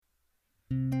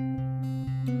Hey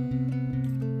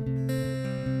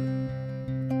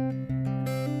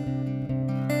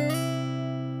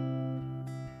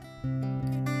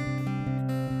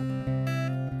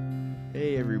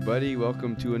everybody,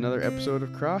 welcome to another episode of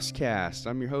Crosscast.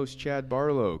 I'm your host, Chad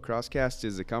Barlow. Crosscast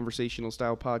is a conversational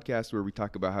style podcast where we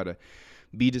talk about how to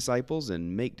be disciples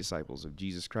and make disciples of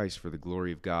Jesus Christ for the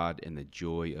glory of God and the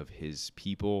joy of his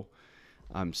people.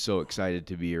 I'm so excited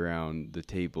to be around the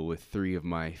table with three of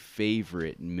my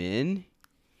favorite men.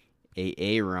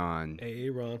 Aaron,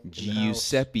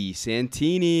 Giuseppe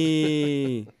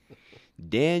Santini,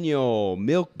 Daniel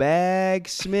Milkbag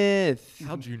Smith.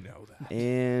 How'd you know that?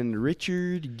 And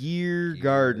Richard Gear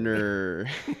Gardner.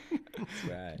 That's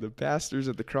right. The pastors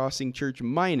at the Crossing Church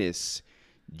minus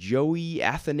Joey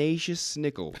Athanasius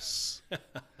Nichols.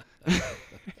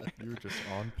 You're just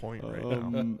on point right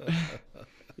now.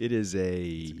 It is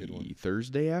a good one.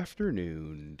 Thursday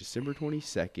afternoon, December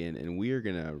 22nd, and we are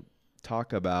going to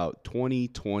talk about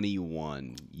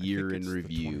 2021 year in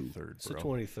review. It's It's the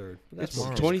 23rd. It's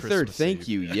Tomorrow's 23rd. Christmas Thank Eve.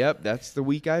 you. Yep, that's the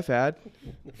week I've had.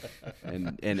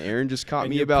 And Aaron just caught And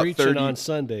me you're about preaching 30 on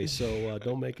Sunday, so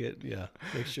don't make it. Yeah,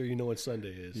 make sure you know what Sunday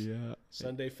is. Yeah.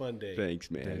 Sunday fun day. Thanks,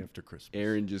 Day man. after Christmas.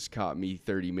 Aaron just caught me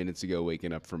 30 minutes ago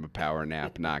waking up from a power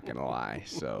nap, not going to lie.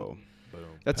 So Boom.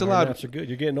 that's Power allowed. naps are good.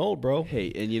 You're getting old, bro.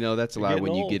 Hey, and you know that's You're allowed getting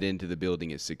when you old. get into the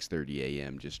building at 6:30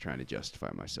 a.m. Just trying to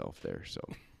justify myself there. So,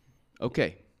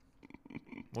 okay.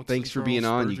 What's Thanks the for being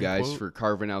Charles on, you Spurgeon guys, quote? for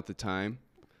carving out the time.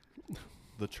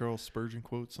 The Charles Spurgeon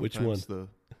quote. Which Sometimes the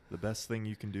best thing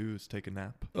you can do is take a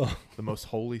nap. Oh. The most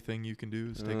holy thing you can do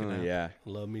is take a nap. Yeah.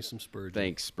 Love me some Spurgeon.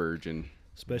 Thanks, Spurgeon.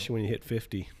 Especially when you hit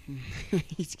 50.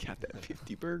 He's got that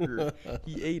 50 burger.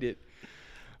 He ate it.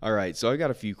 All right, so I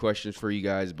got a few questions for you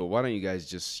guys, but why don't you guys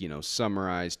just,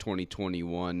 summarize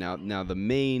 2021? Now the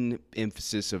main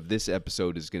emphasis of this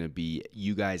episode is going to be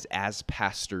you guys as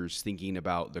pastors thinking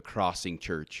about the Crossing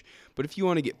Church. But if you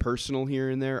want to get personal here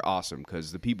and there, awesome,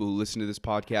 because the people who listen to this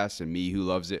podcast and me who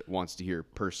loves it wants to hear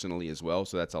personally as well,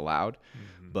 so that's allowed.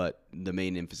 But the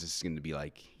main emphasis is going to be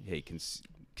like, hey,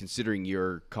 considering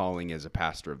your calling as a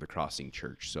pastor of the Crossing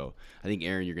Church. So I think,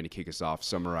 Aaron, you're going to kick us off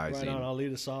summarizing. Right on. I'll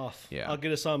lead us off. Yeah. I'll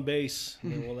get us on base,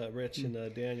 and then we'll let Rich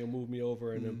and Daniel move me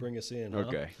over and then bring us in. Huh?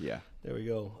 Okay, yeah. There we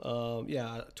go.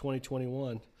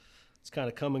 2021. It's kind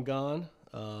of come and gone.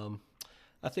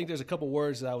 I think there's a couple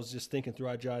words that I was just thinking through.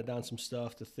 I jotted down some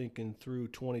stuff to thinking through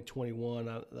 2021.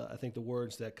 I think the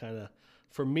words that kind of,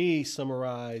 for me,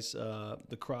 summarize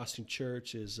the Crossing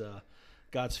Church is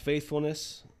God's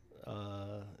faithfulness,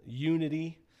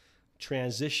 unity,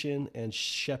 transition, and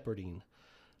shepherding.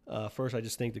 First, I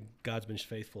just think that God's been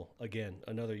faithful again,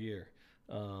 another year.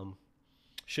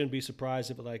 Shouldn't be surprised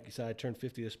if, like you said, I turned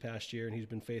 50 this past year, and he's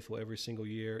been faithful every single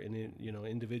year, and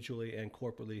individually and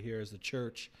corporately here as the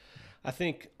church. I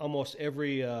think almost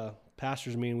every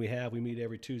pastors meeting we meet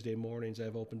every Tuesday mornings.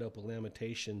 I've opened up with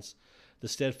Lamentations. The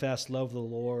steadfast love of the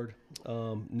Lord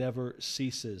never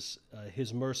ceases.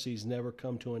 His mercies never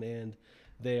come to an end.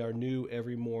 They are new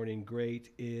every morning.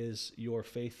 Great is your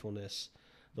faithfulness.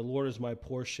 The Lord is my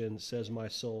portion, says my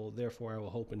soul. Therefore, I will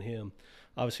hope in him.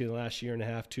 Obviously, in the last year and a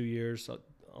half, 2 years,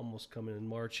 almost coming in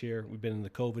March here, we've been in the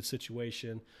COVID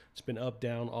situation. It's been up,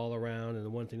 down, all around. And the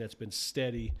one thing that's been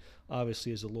steady,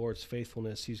 obviously, is the Lord's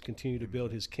faithfulness. He's continued to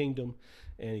build his kingdom,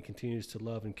 and he continues to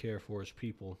love and care for his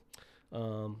people.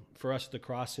 For us at the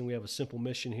Crossing, we have a simple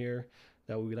mission here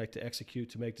that we would like to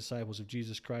execute to make disciples of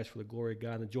Jesus Christ for the glory of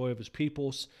God and the joy of his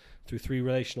peoples through three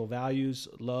relational values: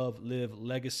 love, live,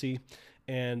 legacy.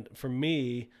 And for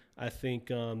me, I think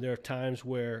there are times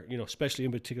where, especially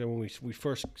in particular when we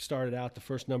first started out, the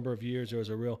first number of years, there was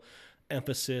a real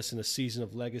emphasis in a season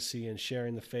of legacy and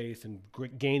sharing the faith and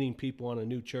gaining people on a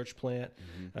new church plant.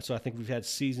 And so I think we've had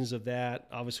seasons of that.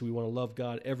 Obviously, we want to love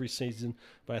God every season,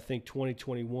 but I think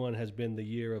 2021 has been the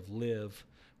year of live,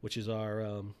 which is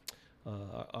our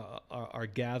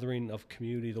gathering of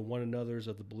community, the one another's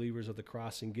of the believers of the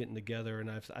Crossing getting together.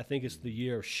 And I think it's the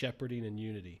year of shepherding and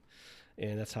unity.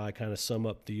 And that's how I kind of sum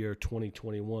up the year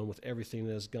 2021 with everything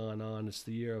that has gone on. It's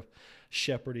the year of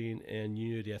shepherding and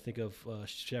unity. I think of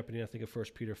shepherding. I think of 1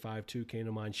 Peter 5:2 came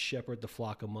to mind. Shepherd the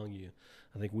flock among you.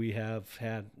 I think we have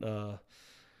had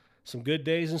some good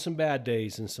days and some bad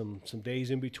days and some days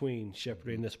in between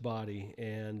shepherding this body.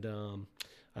 And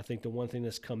I think the one thing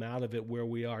that's come out of it where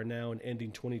we are now and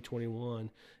ending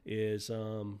 2021 is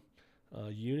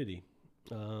unity.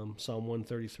 Psalm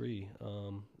 133,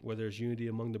 where there's unity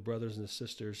among the brothers and the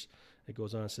sisters. It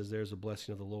goes on and says there's a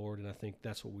blessing of the Lord, and I think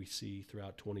that's what we see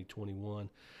throughout 2021.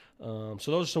 So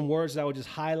those are some words that I would just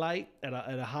highlight at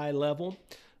a high level.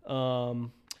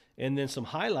 And And then some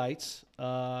highlights.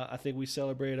 I think we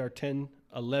celebrated our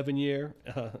 11-year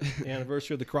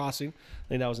anniversary of the Crossing. I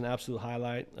think that was an absolute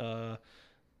highlight.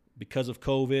 Because of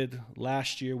COVID,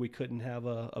 last year we couldn't have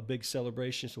a big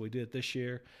celebration, so we did it this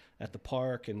year at the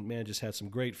park. And, man, just had some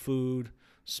great food.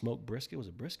 Smoked brisket. Was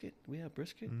it brisket? We have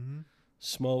brisket? Mm-hmm.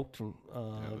 Smoked.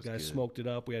 Guys good. smoked it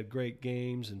up. We had great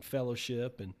games and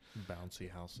fellowship and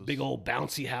Bouncy houses. big old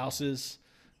bouncy houses.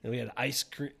 And we had not ice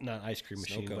cream Snow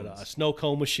machine, but cones. a snow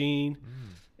cone machine.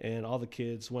 And all the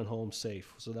kids went home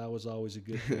safe. So that was always a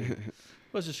good thing. It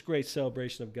was just a great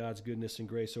celebration of God's goodness and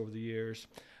grace over the years.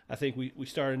 I think we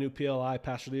started a new PLI,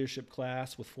 Pastor Leadership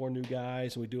class, with 4 new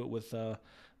guys. And we do it with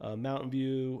Mountain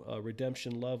View,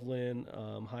 Redemption, Loveland,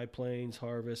 High Plains,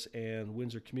 Harvest, and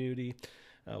Windsor Community.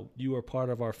 You were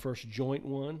part of our first joint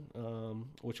one,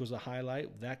 which was a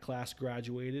highlight. That class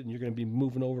graduated, and you're going to be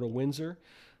moving over to Windsor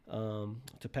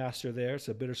to pastor there. It's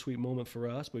a bittersweet moment for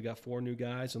us. We got 4 new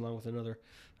guys, along with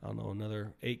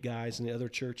another 8 guys in the other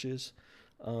churches.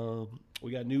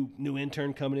 We got new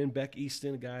intern coming in, Beck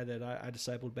Easton, a guy that I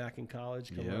discipled back in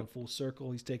college, coming on full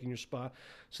circle. He's taking your spot.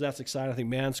 So that's exciting. I think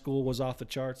Man School was off the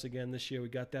charts again this year. We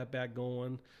got that back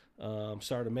going.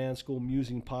 Started a Man School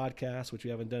Musing podcast, which we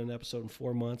haven't done an episode in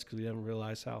 4 months because we haven't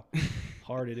realized how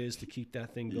hard it is to keep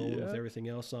that thing going with everything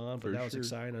else on. But that was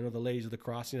exciting. I know the ladies of the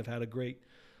Crossing have had a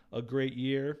great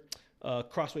year.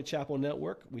 Crossway Chapel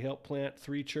Network, we helped plant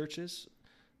 3 churches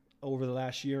over the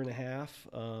last year and a half.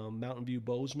 Mountain View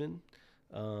Bozeman,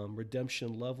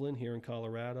 Redemption Loveland here in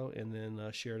Colorado, and then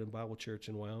Sheridan Bible Church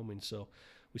in Wyoming. So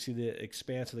we see the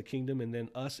expanse of the kingdom, and then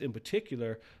us in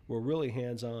particular, we're really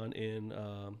hands-on in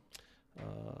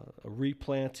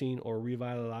replanting or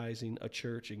revitalizing a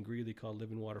church in Greeley called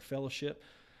Living Water Fellowship.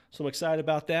 So I'm excited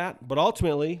about that. But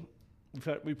ultimately,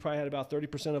 we probably had about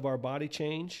 30% of our body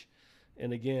change.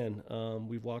 And again,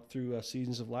 we've walked through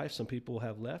seasons of life. Some people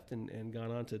have left and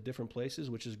gone on to different places,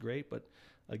 which is great. But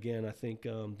again, I think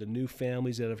the new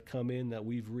families that have come in that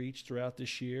we've reached throughout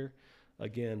this year,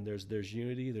 again, there's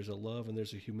unity, there's a love, and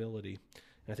there's a humility.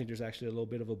 And I think there's actually a little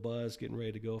bit of a buzz getting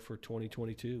ready to go for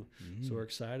 2022. So we're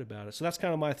excited about it. So that's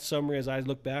kind of my summary as I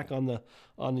look back on the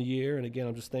year. And again,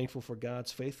 I'm just thankful for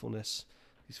God's faithfulness.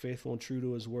 He's faithful and true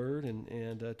to his word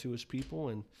and to his people.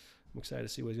 And I'm excited to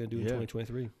see what he's going to do in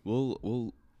 2023.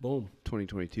 We'll Boom.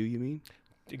 2022, you mean?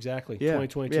 Exactly. Yeah.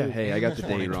 2022. Yeah. Hey, I got the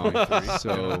day wrong.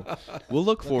 So we'll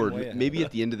look way forward. ahead. Maybe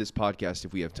at the end of this podcast,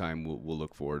 if we have time, we'll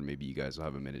look forward. Maybe you guys will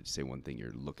have a minute to say one thing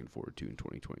you're looking forward to in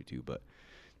 2022. But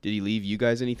did he leave you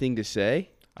guys anything to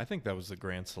say? I think that was the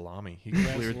grand salami. He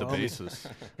cleared the salami. bases.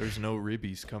 There's no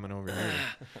ribbies coming over here.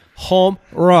 Home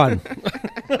run.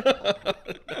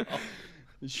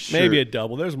 Sure. Maybe a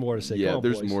double. There's more to say. Yeah, Come on,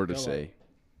 there's boys. more to Come on. say.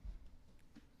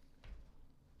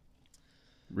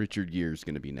 Richard Gere's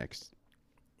going to be next.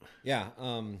 Yeah.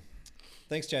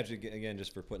 Thanks, Chad, again,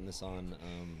 just for putting this on.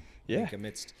 I think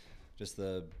amidst just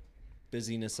the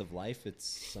busyness of life, it's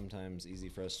sometimes easy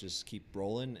for us to just keep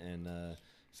rolling and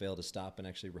fail to stop and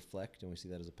actually reflect. And we see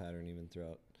that as a pattern even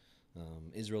throughout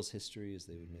Israel's history, as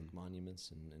they would make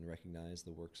monuments and recognize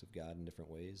the works of God in different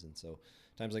ways. And so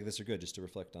times like this are good just to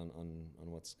reflect on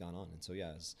what's gone on. And so,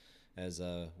 yeah, as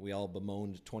we all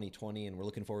bemoaned 2020 and we're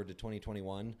looking forward to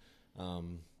 2021,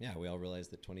 we all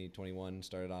realized that 2021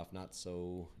 started off not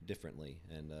so differently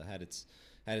and had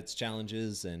its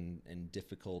challenges and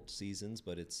difficult seasons,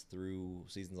 but it's through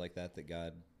seasons like that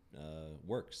God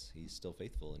works. He's still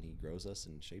faithful, and he grows us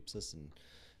and shapes us,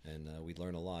 and we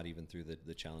learn a lot even through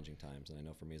the challenging times. And I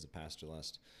know for me as a pastor, the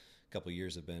last couple of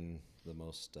years have been the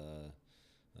most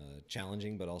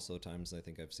challenging, but also times I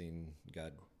think I've seen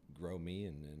God grow me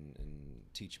and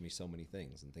teach me so many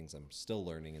things, and things I'm still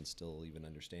learning and still even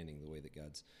understanding the way that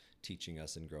God's teaching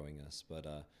us and growing us. But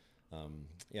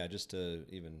just to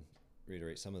even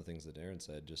reiterate some of the things that Aaron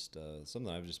said, just something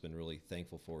I've just been really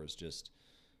thankful for is just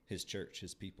his church,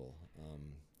 his people,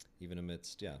 even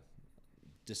amidst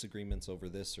disagreements over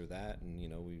this or that, and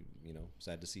we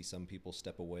sad to see some people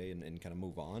step away and kind of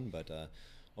move on, but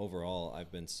overall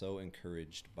I've been so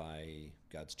encouraged by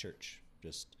God's church.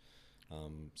 Just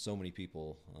so many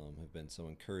people have been so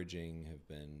encouraging, have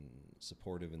been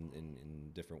supportive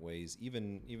in different ways,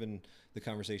 even the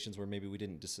conversations where maybe we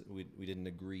didn't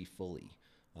agree fully.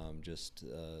 Just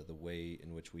the way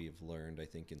in which we have learned, I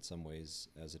think, in some ways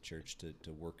as a church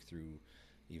to work through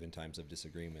even times of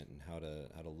disagreement and how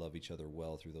to love each other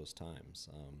well through those times.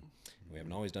 We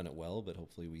haven't always done it well, but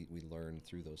hopefully we learn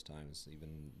through those times,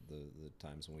 even the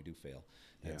times when we do fail.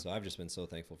 And so I've just been so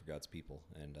thankful for God's people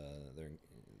and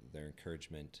their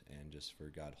encouragement, and just for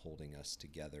God holding us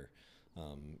together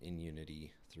in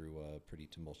unity through a pretty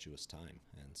tumultuous time.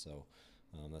 And so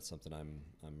That's something I'm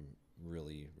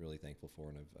really, really thankful for,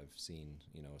 and I've seen,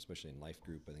 especially in life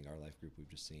group. I think our life group, we've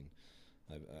just seen,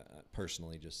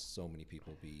 personally, just so many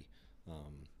people be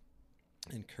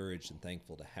encouraged and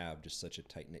thankful to have just such a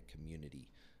tight knit community,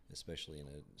 especially in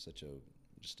such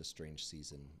a strange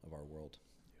season of our world.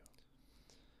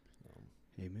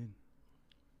 Amen.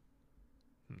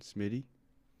 Smitty?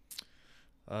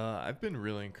 I've been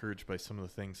really encouraged by some of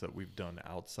the things that we've done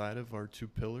outside of our two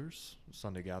pillars,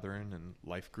 Sunday gathering and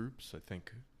life groups. I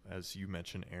think, as you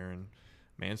mentioned, Aaron,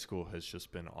 Man School has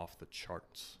just been off the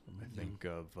charts. I think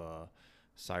of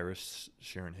Cyrus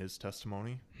sharing his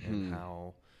testimony and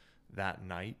how that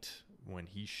night when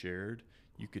he shared,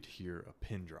 you could hear a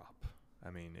pin drop. I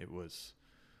mean, it was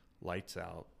lights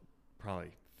out,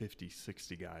 probably 50,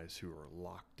 60 guys who were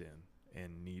locked in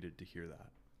and needed to hear that.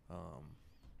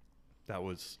 That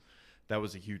was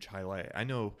a huge highlight. I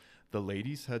know the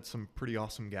ladies had some pretty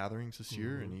awesome gatherings this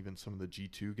year, and even some of the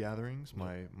G2 gatherings.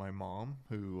 My mom,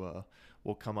 who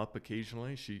will come up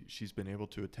occasionally, she's been able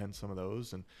to attend some of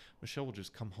those, and Michelle will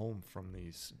just come home from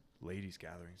these ladies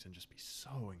gatherings and just be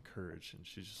so encouraged, and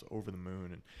she's just over the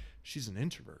moon, and she's an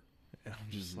introvert, and I'm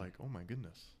just like, oh my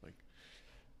goodness, like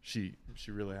she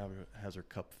really has her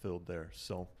cup filled there.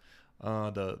 So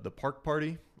the park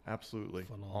party, absolutely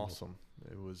phenomenal. Awesome.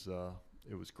 It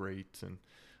was great, and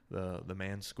the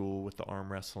Man School with the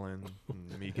arm wrestling,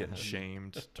 and me getting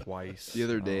shamed twice. The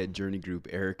other day at Journey Group,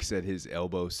 Eric said his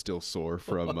elbow's still sore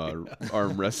from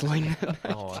arm wrestling.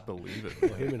 Oh, I believe it.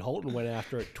 Well, him and Holton went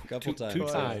after it two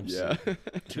times. Yeah,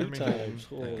 two times.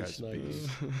 Holy snipes.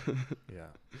 Yeah.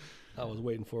 I was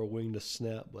waiting for a wing to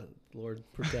snap, but Lord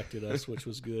protected us, which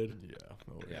was good. Yeah.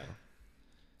 Oh, yeah.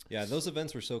 Yeah, those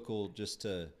events were so cool just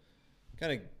to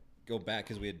kind of go back,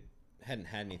 because we hadn't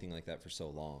had anything like that for so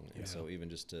long, and so even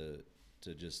just to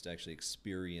just actually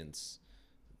experience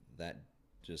that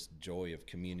just joy of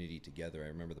community together. I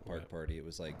remember the park party. It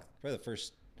was like probably the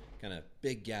first kind of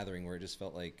big gathering where it just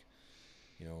felt like,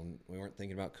 we weren't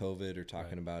thinking about COVID or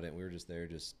talking about it. We were just there,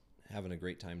 just having a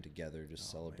great time together,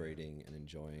 just celebrating and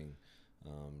enjoying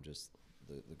just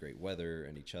the great weather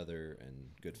and each other and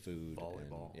good food.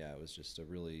 Volleyball. And it was just a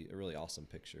really awesome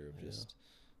picture of just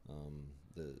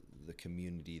the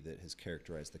community that has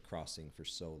characterized the Crossing for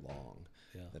so long,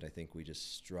 that I think we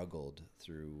just struggled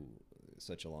through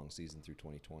such a long season through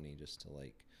 2020 just to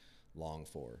long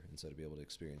for, and so to be able to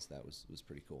experience that was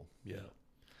pretty cool. I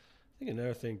think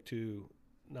another thing too,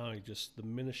 not only just the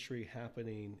ministry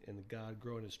happening and God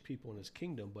growing his people in his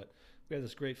kingdom, but we have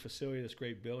this great facility, this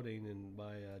great building, and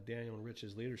by Daniel and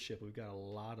Rich's leadership, we've got a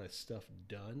lot of stuff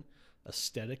done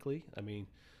aesthetically. I mean,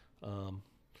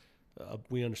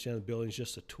 we understand the building is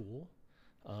just a tool,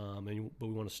 but we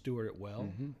want to steward it well.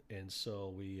 And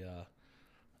so we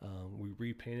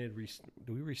repainted.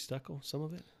 Do we restucco some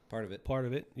of it? Part of it.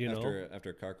 After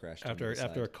a car crash.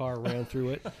 After a car ran through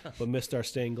it, but missed our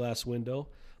stained glass window.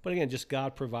 But again, just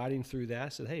God providing through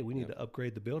that. Said, hey, we need to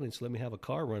upgrade the building, so let me have a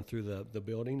car run through the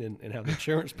building and have the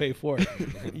insurance pay for it.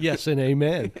 Yes and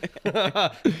amen. Get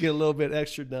a little bit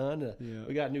extra done.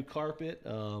 We got new carpet.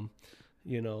 The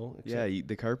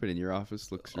carpet in your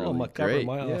office looks really my great. carpet in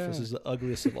my office is the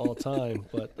ugliest of all time,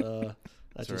 but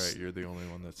that's all right. You're the only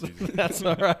one that sees it. That's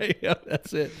all right. Yeah,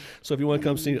 that's it. So if you want to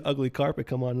come see ugly carpet,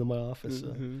 come on to my office.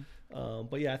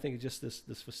 But I think just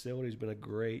this facility has been a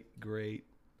great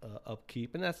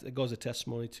upkeep, and it goes a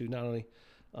testimony to not only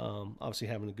obviously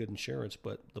having a good insurance,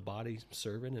 but the body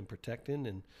serving and protecting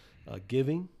and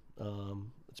giving.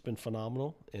 It's been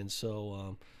phenomenal, and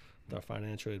so. Our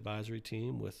financial advisory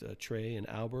team with Trey and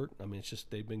Albert. I mean,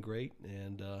 they've been great,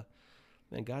 and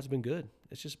God's been good.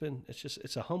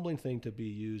 It's a humbling thing to be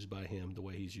used by him the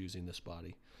way he's using this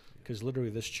body, because literally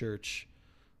this church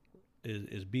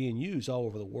is being used all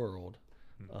over the world,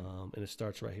 and it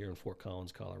starts right here in Fort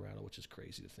Collins, Colorado, which is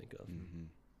crazy to think of.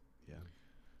 Yeah.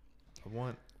 I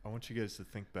want you guys to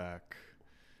think back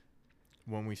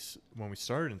when we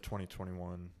started in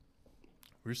 2021.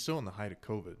 We were still in the height of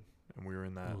COVID. And we were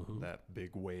in that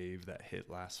big wave that hit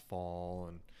last fall,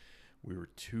 and we were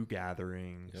 2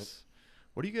 gatherings. Yep.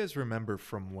 What do you guys remember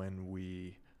from when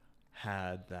we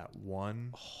had that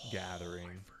one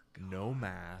gathering, no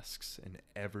masks, and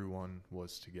everyone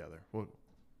was together? What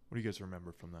do you guys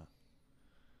remember from that?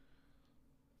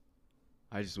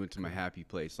 I just went to my happy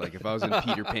place. Like if I was in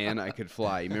Peter Pan, I could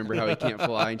fly. You remember how he can't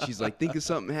fly? And she's like, think of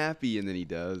something happy, and then he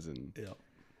does. And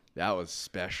that was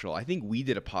special. I think we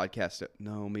did a podcast.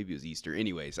 No, maybe it was Easter.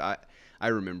 Anyways, I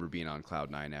remember being on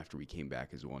cloud 9 after we came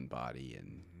back as one body.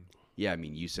 And I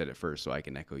mean, you said it first, so I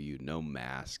can echo you. No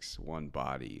masks, one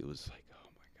body. It was like, oh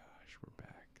my gosh, we're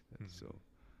back. That's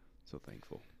so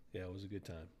thankful. Yeah, it was a good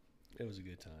time. It was a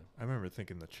good time. I remember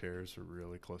thinking the chairs were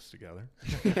really close together.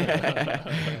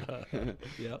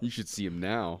 Yeah. You should see him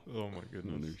now. Oh my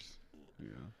goodness.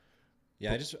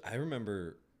 Yeah, I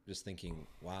remember just thinking,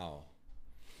 wow,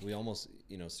 we almost,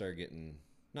 started getting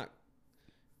not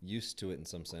used to it in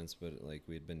some sense, but like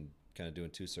we had been kind of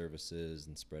doing 2 services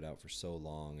and spread out for so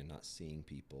long and not seeing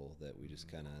people that we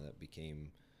just that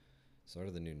became sort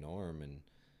of the new norm. And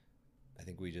I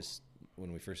think we just,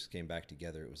 when we first came back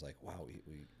together, it was like, wow,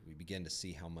 we began to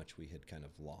see how much we had kind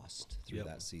of lost through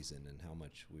that season and how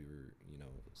much we were,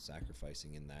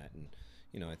 sacrificing in that. And,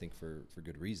 I think for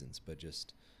good reasons, but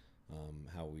just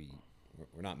how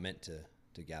we're not meant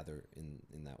to gather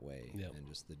in that way. And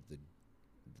just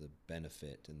the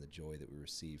benefit and the joy that we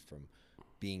receive from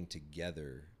being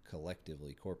together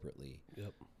collectively, corporately,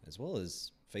 as well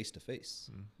as face to face,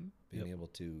 being able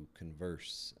to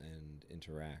converse and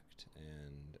interact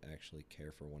and actually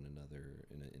care for one another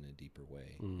in a deeper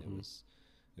way.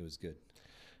 It was good.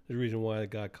 The reason why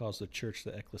God calls the church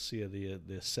the ecclesia,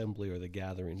 the assembly or the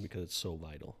gathering, because it's so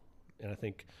vital. And I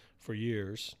think for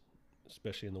years,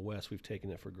 especially in the West, we've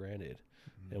taken it for granted.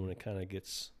 And when it kind of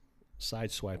gets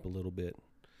sideswiped a little bit,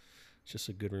 it's just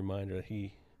a good reminder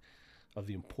of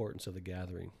the importance of the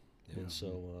gathering. And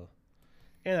so,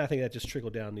 and I think that just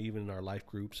trickled down to even in our life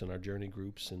groups and our journey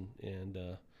groups. And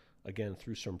again,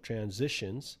 through some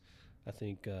transitions, I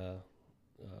think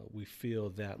we feel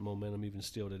that momentum even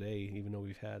still today, even though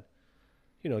we've had,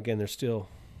 again, there's still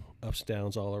ups,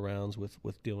 downs all around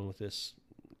with dealing with this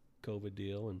COVID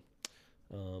deal. And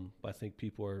but I think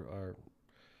people are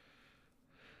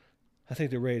I think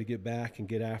they're ready to get back and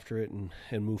get after it and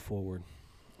move forward.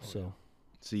 So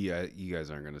you guys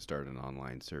aren't going to start an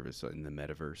online service in the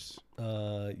metaverse?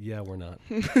 Yeah, we're not.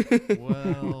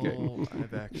 Well,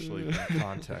 I've actually been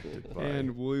contacted by.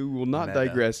 And we will not Meta.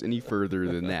 digress any further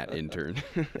than that, intern.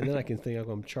 And then I can think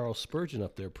I'm Charles Spurgeon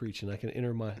up there preaching. I can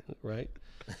enter my right.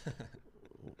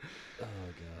 Oh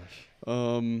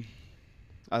gosh.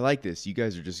 I like this. You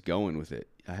guys are just going with it.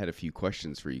 I had a few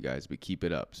questions for you guys, but keep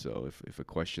it up. So if a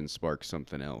question sparks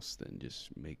something else, then just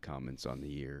make comments on the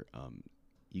year.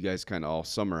 You guys kind of all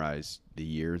summarized the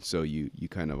year, so you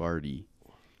kind of already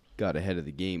got ahead of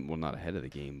the game. Well, not ahead of the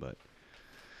game, but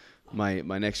my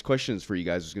next questions for you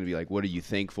guys was going to be like, what are you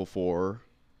thankful for?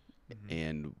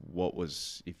 And what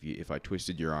was, if I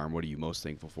twisted your arm, what are you most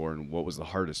thankful for? And what was the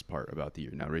hardest part about the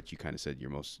year? Now, Rich, you kind of said you're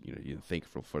most, you're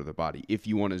thankful for the body. If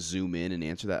you want to zoom in and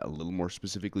answer that a little more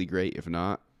specifically, great. If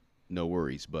not, no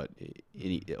worries. But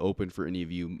open for any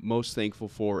of you most thankful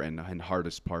for and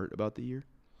hardest part about the year?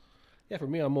 Yeah, for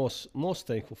me, I'm most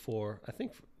thankful for, I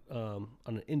think, on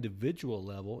an individual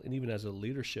level and even as a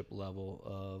leadership level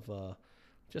of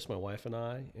just my wife and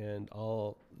I and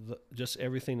just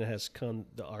everything that has come,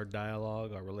 our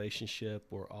dialogue, our relationship.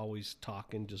 We're always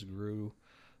talking, just grew,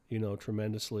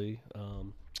 tremendously.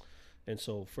 And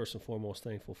so first and foremost,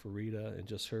 thankful for Rita and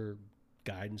just her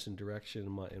guidance and direction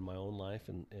in my own life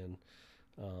and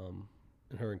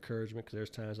her encouragement. Because there's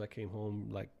times I came home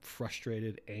like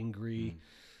frustrated, angry,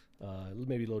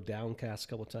 maybe a little downcast a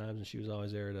couple of times, and she was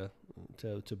always there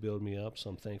to build me up. So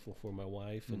I'm thankful for my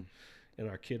wife and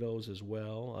our kiddos as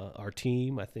well. Our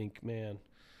team, I think, man,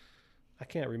 I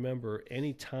can't remember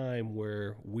any time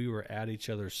where we were at each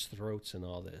other's throats in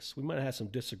all this. We might have had some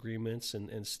disagreements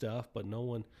and stuff, but no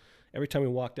one, every time we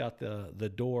walked out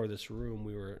the door of this room,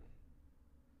 we were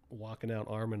walking out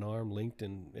arm in arm, linked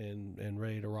and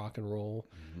ready to rock and roll,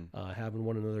 having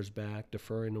one another's back,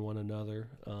 deferring to one another.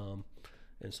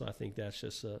 And so I think that's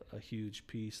just a huge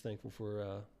piece. Thankful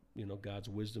for, God's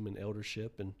wisdom and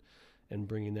eldership and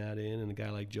bringing that in. And a guy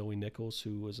like Joey Nichols,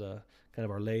 who was kind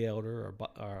of our lay elder,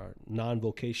 our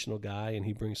non-vocational guy, and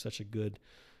he brings such a good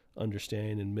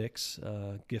understanding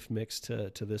and gift mix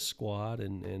to this squad,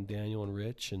 and Daniel and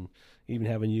Rich, and even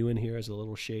having you in here as a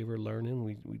little shaver learning.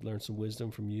 We learned some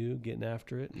wisdom from you, getting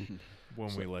after it. And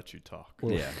when we let you talk.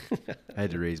 Well, yeah. I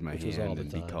had to raise my hand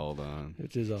and be called on.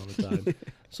 Which is all the time.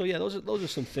 So yeah, those are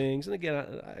some things. And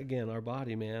again, our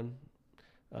body, man.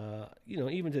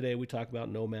 Even today we talk about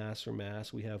no masks or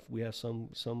masks. We have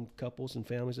some couples and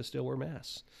families that still wear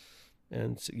masks,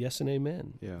 and yes and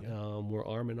amen. Yeah. We're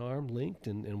arm in arm, linked,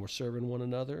 and we're serving one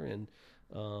another. And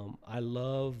I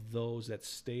love those that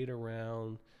stayed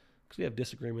around, because we have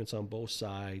disagreements on both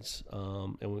sides,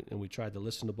 and we tried to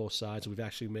listen to both sides. We've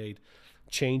actually made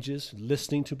changes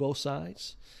listening to both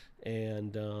sides.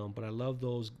 And but I love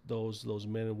those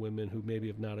men and women who maybe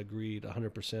have not agreed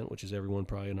 100%, which is everyone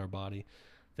probably in our body,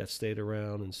 that stayed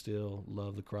around and still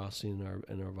love the crossing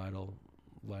and our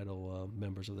vital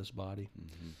members of this body.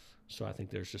 So I think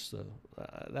there's just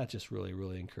that just really,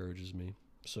 really encourages me.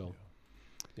 So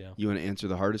Yeah. You want to answer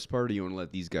the hardest part, or you want to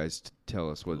let these guys tell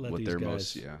us what they're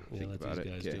most think let about these it?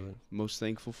 guys Okay. do it. Most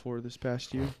thankful for this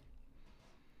past year?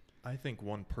 I think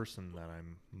one person that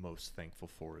I'm most thankful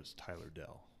for is Tyler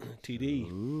Dell.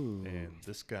 TD. Ooh. And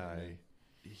this guy,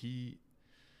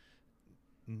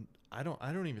 I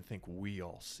don't even think we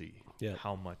all see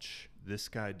how much this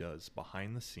guy does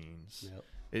behind the scenes.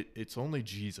 Yep. It's only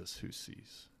Jesus who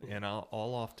sees. And I'll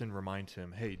often remind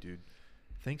him, hey, dude,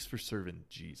 thanks for serving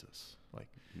Jesus. Like,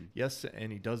 yes,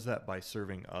 and he does that by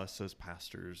serving us as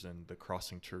pastors and the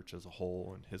Crossing Church as a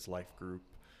whole and his life group.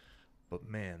 But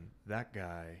man, that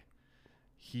guy,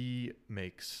 he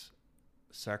makes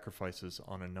sacrifices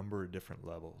on a number of different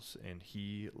levels, and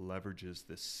he leverages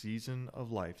this season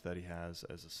of life that he has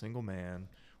as a single man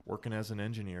working as an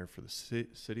engineer for the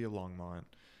city of Longmont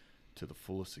to the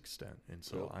fullest extent. And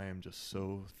so I am just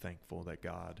so thankful that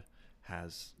God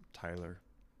has Tyler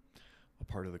a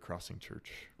part of the Crossing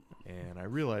Church. And I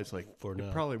realize, like,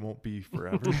 it probably won't be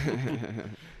forever.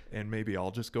 And maybe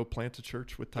I'll just go plant a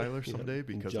church with Tyler someday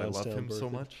because I love him so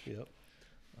much. Yep.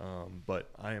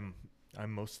 But I'm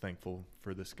most thankful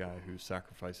for this guy who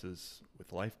sacrifices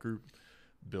with Life Group,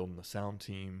 building the sound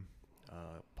team,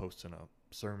 posting up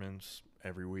sermons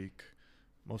every week,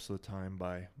 most of the time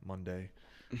by Monday.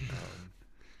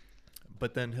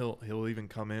 But then he'll even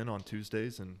come in on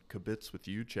Tuesdays and kibitz with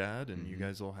you, Chad, and you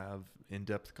guys will have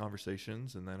in-depth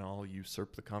conversations, and then I'll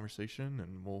usurp the conversation,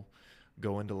 and we'll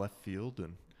go into left field,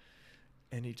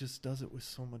 and he just does it with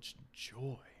so much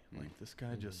joy. Like, this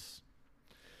guy just...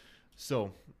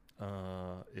 So,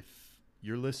 if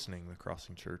you're listening, the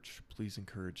Crossing Church, please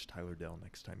encourage Tyler Dell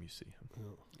next time you see him.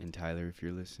 And Tyler, if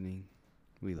you're listening,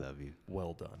 we love you.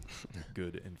 Well done.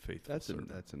 Good and faithful servant.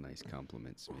 That's a nice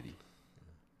compliment, Smitty.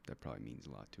 That probably means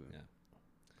a lot to him. Yeah.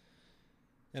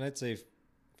 And I'd say,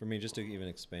 for me, just to even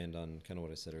expand on kind of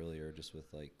what I said earlier, just with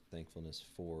like thankfulness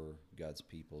for God's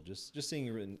people, just seeing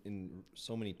in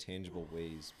so many tangible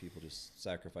ways people just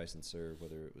sacrifice and serve,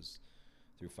 whether it was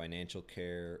through financial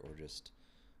care or just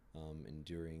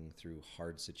enduring through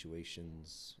hard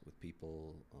situations with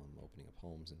people, opening up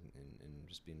homes and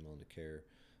just being willing to care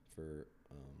for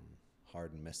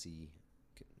hard and messy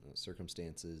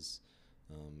circumstances.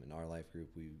 In our life group,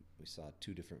 we saw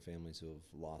 2 different families who have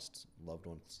lost loved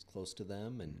ones close to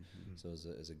them, and so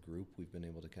as a group, we've been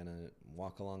able to kind of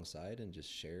walk alongside and just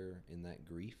share in that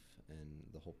grief and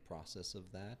the whole process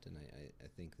of that. And I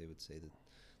think they would say that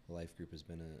the life group has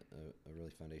been a really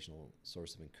foundational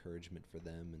source of encouragement for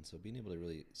them. And so being able to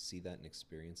really see that and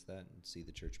experience that and see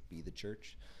the church be the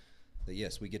church, that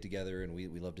yes, we get together and we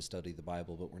love to study the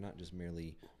Bible, but we're not just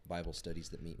merely Bible studies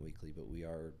that meet weekly, but we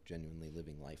are genuinely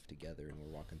living life together, and we're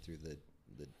walking through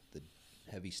the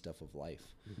heavy stuff of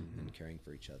life and caring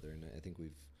for each other. And I think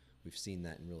we've seen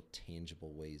that in real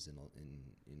tangible ways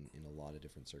in a lot of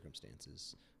different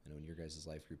circumstances. I know in your guys'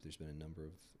 life group, there's been a number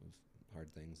of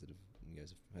hard things that you guys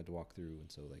have had to walk through, and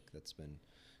so like that's been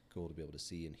cool to be able to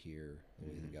see and hear the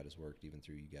way that God has worked even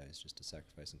through you guys, just to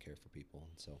sacrifice and care for people.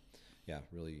 And so yeah,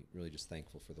 really just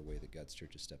thankful for the way that God's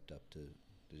church has stepped up to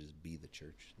just be the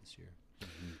church this year.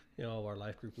 You know, all of our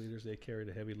life group leaders, they carried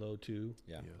a heavy load too.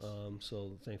 Yeah. Yes.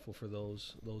 So thankful for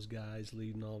those guys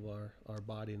leading all of our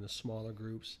body in the smaller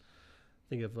groups.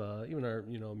 Think of even our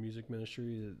music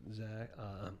ministry,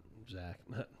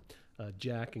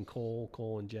 Jack and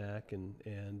Cole and Jack,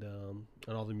 and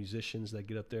all the musicians that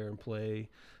get up there and play.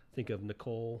 Think of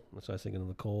Nicole. That's what I was thinking of,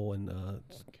 Nicole and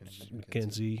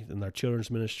Mackenzie, and our children's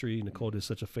ministry. Nicole did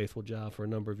such a faithful job for a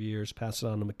number of years. Pass it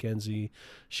on to Mackenzie.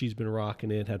 She's been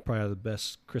rocking it. Had probably the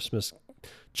best Christmas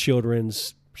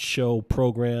children's show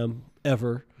program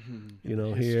ever.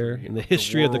 Here in the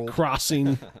history of the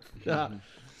Crossing.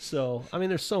 So I mean,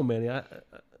 there's so many. I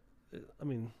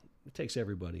mean, it takes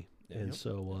everybody, and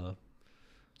so.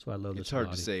 So I love this. It's hard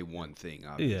body. to say one thing,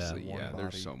 obviously. One body,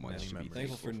 there's so much to be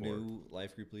Thankful for thankful new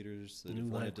life group leaders that New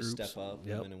have wanted life to groups. step up,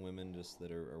 Yep. men and women just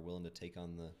that are willing to take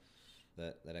on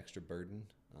that extra burden,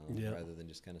 Yep. rather than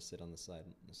just kind of sit on the side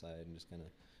and just kind of,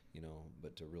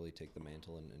 but to really take the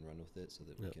mantle and run with it so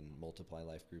that we Yep. can multiply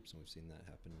life groups. And we've seen that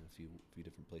happen in a few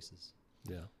different places.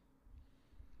 Yeah,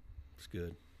 it's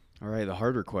good. All right, the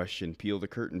harder question. Peel the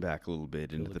curtain back a little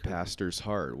bit into the the curtain. pastor's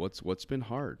heart. What's been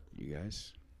hard, you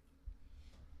guys?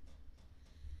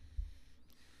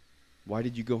 Why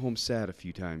did you go home sad a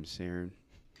few times, Aaron?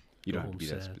 You don't have to be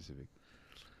that specific.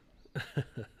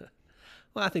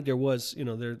 Well, I think there was,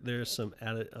 there's some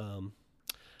added.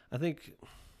 I think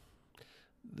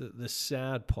the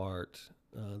sad part,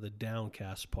 the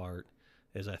downcast part,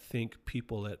 is I think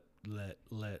people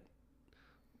let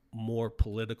more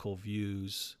political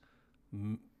views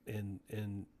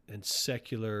and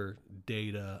secular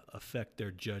data affect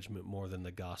their judgment more than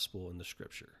the gospel and the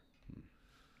scripture.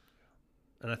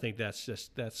 And I think that's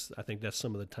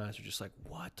some of the times we're just like,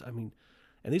 what? I mean,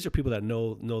 and these are people that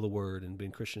know the word and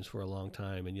been Christians for a long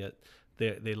time, and yet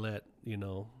they let,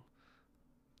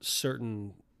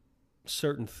 certain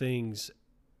things,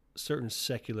 certain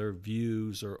secular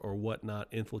views or whatnot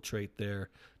infiltrate their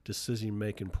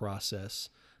decision-making process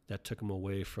that took them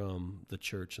away from the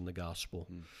church and the gospel.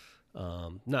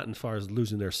 Not as far as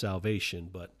losing their salvation,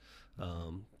 but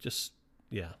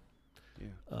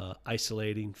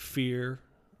isolating, fear.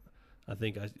 I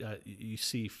think you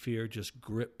see fear just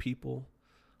grip people,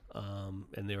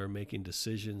 and they were making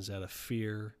decisions out of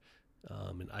fear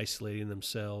and isolating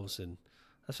themselves. And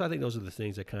that's why I think those are the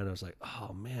things that kind of was like,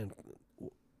 oh, man,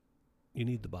 you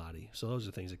need the body. So those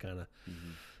are things that kind of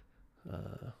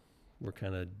were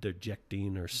kind of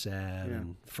dejecting or sad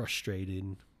and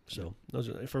frustrated. So those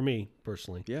are, for me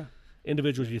personally,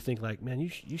 individuals you think like, man,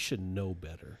 you should know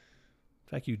better. In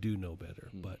fact, you do know better,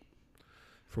 but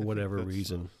for whatever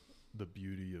reason. The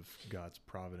beauty of God's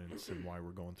providence and why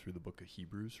we're going through the book of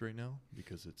Hebrews right now,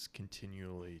 because it's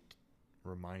continually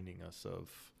reminding us of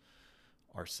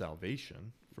our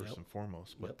salvation first and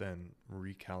foremost, but then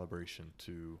recalibration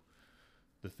to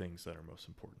the things that are most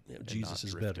important. Jesus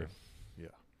is better. Yeah.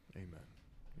 Amen.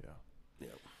 Yeah.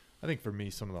 I think for me,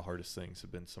 some of the hardest things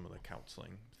have been some of the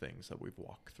counseling things that we've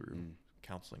walked through,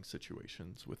 counseling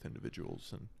situations with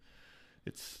individuals. And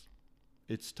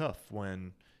it's tough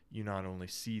when you not only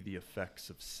see the effects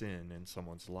of sin in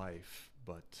someone's life,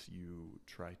 but you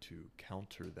try to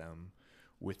counter them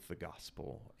with the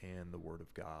gospel and the word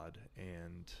of God,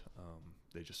 and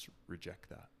they just reject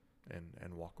that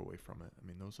and walk away from it. I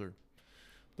mean,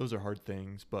 those are hard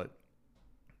things, but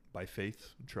by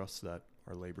faith, trust that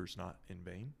our labor's not in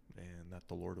vain and that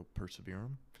the Lord will persevere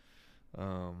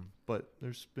them. But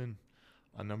there's been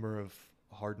a number of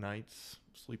hard nights,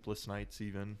 sleepless nights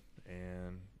even,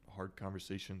 and hard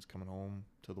conversations coming home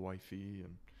to the wifey,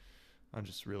 and I'm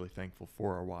just really thankful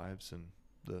for our wives and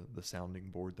the sounding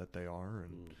board that they are.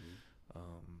 And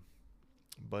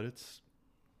but it's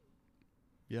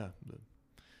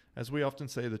as we often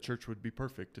say, the church would be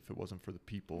perfect if it wasn't for the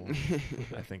people.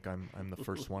 I think I'm the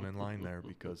first one in line there,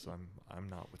 because I'm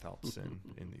not without sin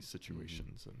in these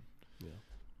situations. And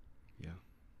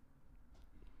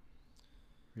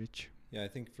Rich? Yeah, I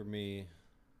think for me,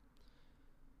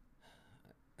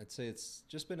 I'd say it's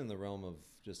just been in the realm of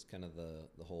just kind of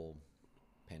the whole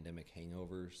pandemic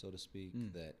hangover, so to speak,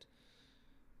 that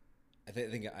I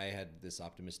think I had this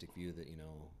optimistic view that,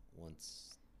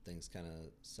 once things kind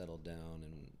of settled down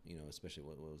and, especially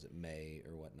what was it, May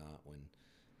or whatnot, when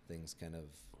things kind of,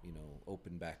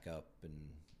 opened back up and,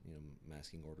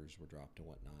 masking orders were dropped and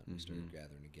whatnot, and we started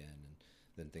gathering again. And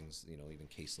then things, even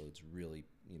caseloads really,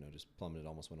 just plummeted,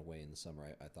 almost went away in the summer.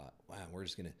 I thought, wow, we're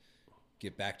just going to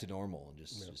get back to normal and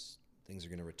just things are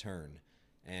going to return.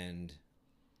 And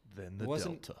then the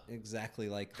wasn't Delta exactly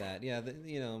like that. Yeah,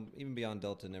 even beyond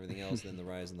Delta and everything else, then the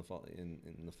rise in the fall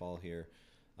in the fall here.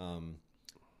 I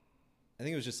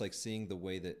think it was just like seeing the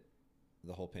way that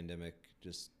the whole pandemic,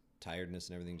 just tiredness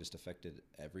and everything, just affected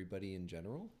everybody in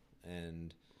general,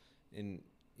 and in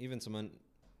even some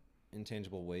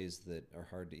intangible ways that are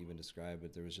hard to even describe.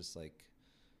 But there was just like,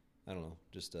 I don't know,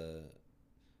 just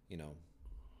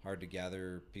hard to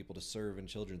gather people to serve in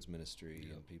children's ministry,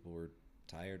 and people were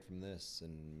tired from this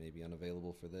and maybe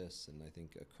unavailable for this. And I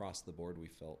think across the board we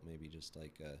felt maybe just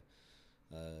like a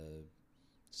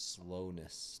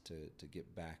slowness to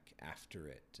get back after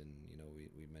it. And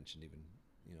we mentioned even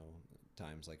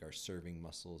times like our serving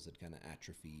muscles had kind of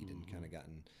atrophied and kind of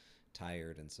gotten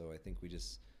tired. And so I think we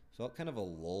just felt kind of a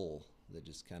lull that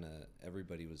just kind of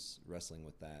everybody was wrestling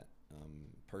with that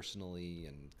personally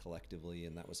and collectively,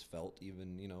 and that was felt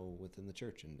even within the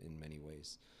church in many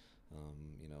ways.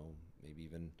 Maybe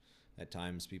even at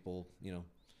times people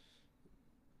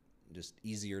just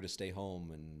easier to stay home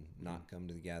and not come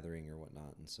to the gathering or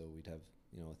whatnot, and so we'd have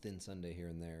a thin Sunday here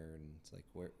and there, and it's like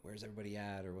where's everybody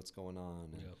at, or what's going on.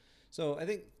 And so I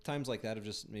think times like that of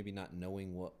just maybe not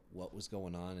knowing what was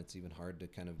going on, it's even hard to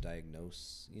kind of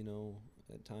diagnose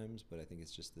at times. But I think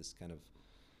it's just this kind of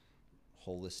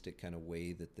holistic kind of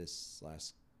way that this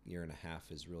last year and a half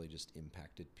has really just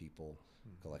impacted people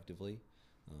collectively.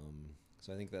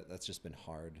 So I think that's just been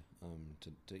hard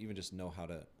to even just know how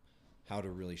to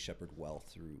really shepherd well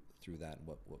through that, and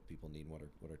what people need, and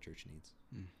what our church needs.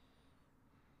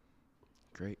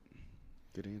 Great.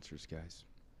 Good answers, guys.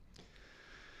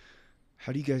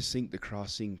 How do you guys think the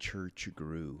Crossing Church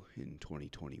grew in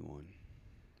 2021?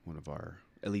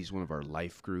 At least one of our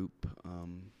life group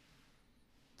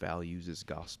values is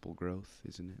gospel growth,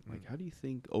 isn't it? Like, how do you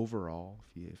think overall,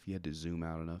 if you had to zoom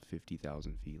out enough,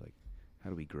 50,000 feet, like, how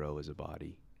do we grow as a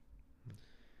body?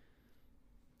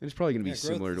 And it's probably going to be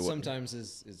similar to what sometimes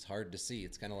is hard to see.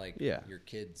 It's kind of like your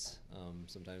kids.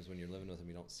 Sometimes when you're living with them,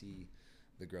 you don't see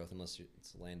the growth unless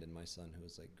it's Landon, my son, who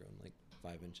has like grown like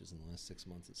 5 inches in the last 6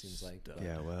 months. It seems like. But,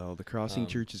 yeah, well, the Crossing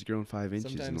Church has grown 5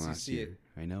 inches in the last year.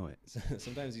 I know it.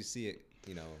 Sometimes you see it,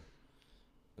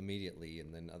 immediately,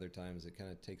 and then other times it kind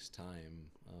of takes time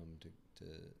to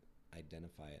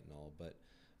identify it and all. But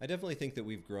I definitely think that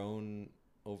we've grown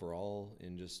overall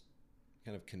in just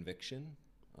kind of conviction.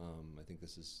 I think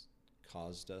this has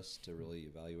caused us to really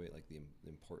evaluate like the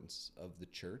importance of the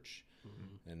church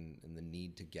and the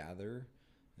need to gather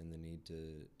and the need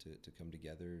to come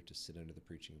together to sit under the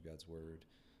preaching of God's word.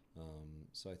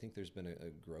 So I think there's been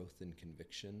a growth in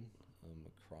conviction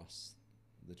across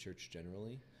the church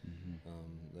generally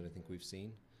that I think we've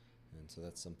seen, and so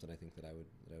that's something I think that I would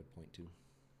point to.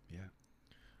 Yeah.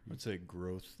 I'd say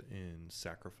growth in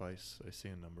sacrifice. I see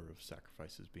a number of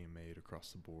sacrifices being made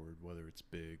across the board, whether it's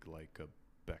big like a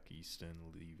Beck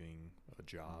Easton leaving a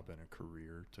job and a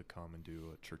career to come and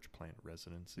do a church plant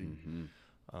residency,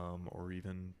 or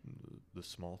even the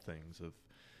small things of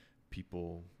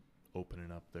people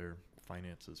opening up their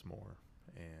finances more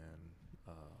and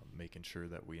making sure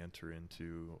that we enter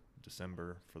into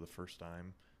December for the first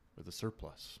time with a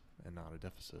surplus and not a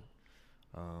deficit.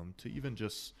 To even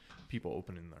just people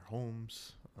opening their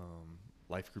homes,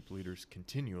 life group leaders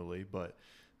continually, but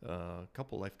a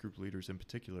couple life group leaders in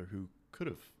particular who could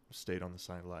have stayed on the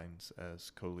sidelines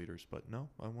as co-leaders, but no,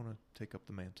 I want to take up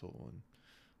the mantle and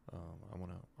I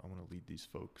want to lead these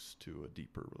folks to a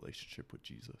deeper relationship with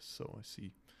Jesus. So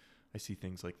I see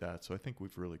things like that. So I think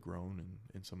we've really grown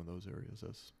in some of those areas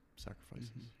as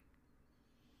sacrifices.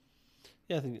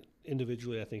 Yeah, I think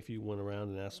individually, I think if you went around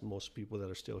and asked most people that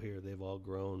are still here, they've all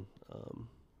grown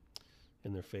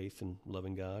in their faith and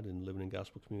loving God and living in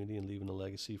gospel community and leaving a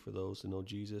legacy for those that know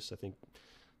Jesus. I think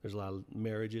there's a lot of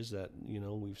marriages that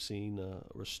we've seen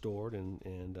restored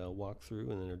and walked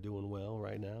through, and they're doing well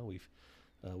right now. We've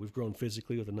grown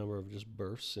physically with a number of just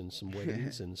births and some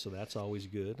weddings, and so that's always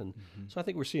good. And so I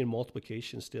think we're seeing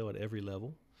multiplication still at every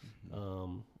level.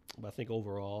 But I think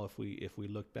overall, if we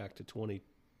look back to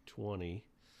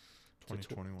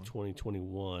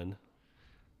 2021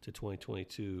 to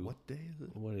 2022. What day is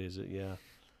it? What is it? Yeah.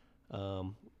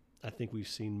 I think we've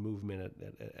seen movement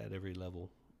at every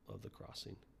level of the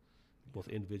crossing, both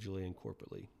individually and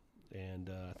corporately. And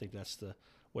I think that's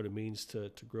what it means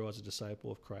to grow as a disciple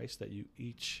of Christ, that you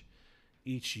each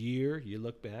year you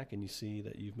look back and you see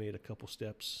that you've made a couple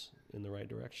steps in the right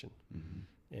direction,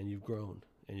 and you've grown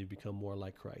and you've become more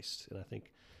like Christ. And I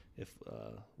think if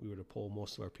we were to poll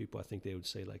most of our people, I think they would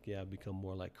say I've become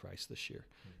more like Christ this year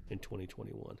in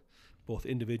 2021, both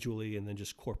individually and then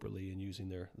just corporately and using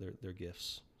their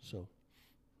gifts. So,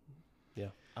 yeah.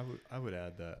 I would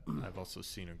add that I've also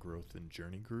seen a growth in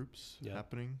journey groups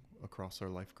happening across our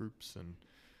life groups. And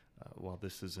while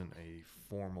this isn't a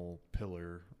formal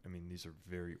pillar, I mean, these are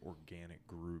very organic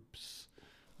groups.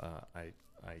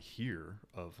 I hear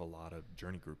of a lot of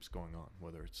journey groups going on,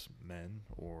 whether it's men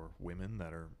or women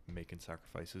that are making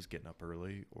sacrifices, getting up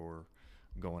early, or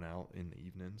going out in the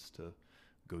evenings to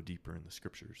go deeper in the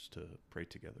scriptures, to pray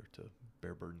together, to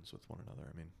bear burdens with one another.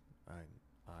 I mean,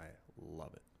 I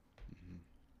love it.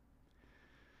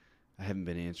 I haven't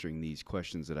been answering these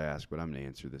questions that I ask, but I'm going to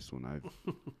answer this one.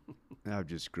 I've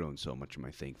just grown so much in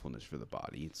my thankfulness for the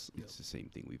body. It's the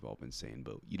same thing we've all been saying,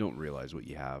 but you don't realize what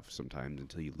you have sometimes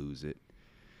until you lose it.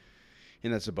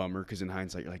 And that's a bummer, because in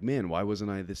hindsight, you're like, man, why wasn't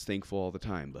I this thankful all the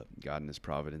time? But God in his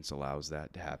providence allows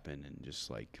that to happen. And just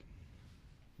like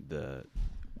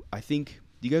I think,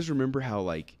 do you guys remember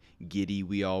how giddy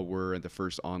we all were at the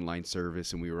first online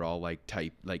service, and we were all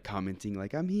commenting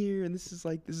I'm here and this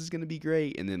is going to be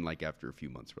great. And then after a few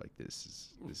months, we're like,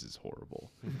 this is horrible.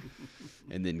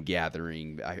 And then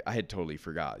gathering, I had totally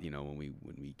forgot, when we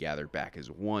gathered back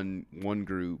as one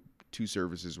group, 2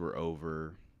 services were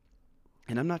over.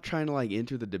 And I'm not trying to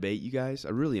enter the debate, you guys. I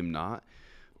really am not.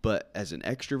 But as an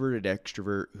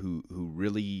extrovert who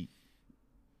really,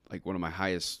 one of my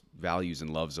highest values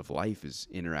and loves of life is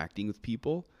interacting with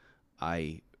people,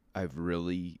 I've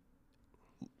really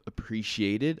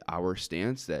appreciated our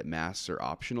stance that masks are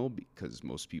optional, because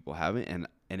most people haven't. And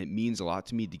it means a lot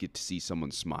to me to get to see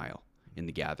someone smile in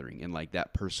the gathering, and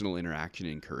that personal interaction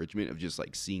and encouragement of just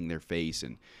seeing their face.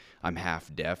 And I'm half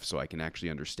deaf, so I can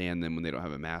actually understand them when they don't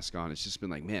have a mask on. It's just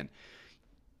been man,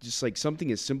 just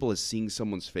something as simple as seeing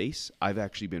someone's face, I've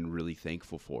actually been really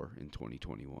thankful for in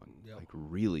 2021. Yep.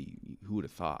 Really, who would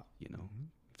have thought, if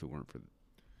it weren't for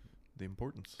the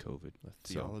importance. COVID. The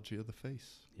theology of the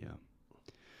face. Yeah.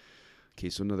 Okay,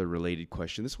 so another related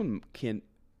question. This one can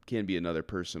be another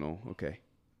personal. Okay.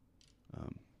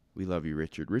 We love you,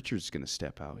 Richard. Richard's going to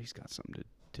step out. He's got something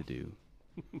to do.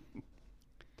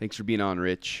 Thanks for being on,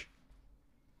 Rich.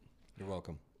 You're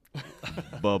welcome.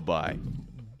 Bye-bye.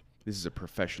 This is a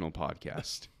professional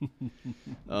podcast.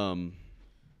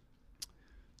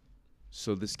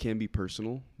 So this can be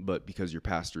personal, but because you're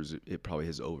pastors, it probably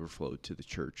has overflowed to the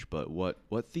church. But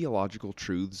what theological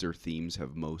truths or themes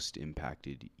have most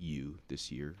impacted you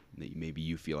this year that maybe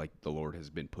you feel like the Lord has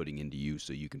been putting into you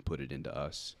so you can put it into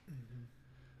us? Mm-hmm.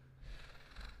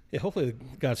 Yeah, hopefully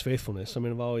God's faithfulness. I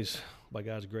mean, I've always, by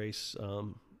God's grace,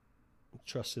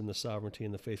 trusted in the sovereignty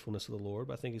and the faithfulness of the Lord.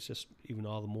 But I think it's just even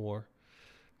all the more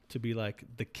to be like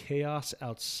the chaos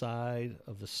outside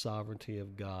of the sovereignty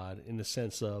of God, in the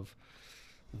sense of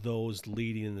those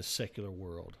leading in the secular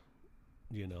world.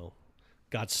 You know,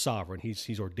 God's sovereign.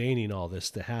 He's ordaining all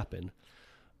this to happen.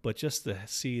 But just to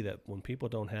see that when people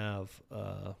don't have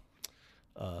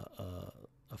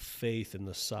a faith in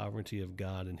the sovereignty of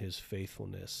God and His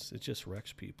faithfulness, it just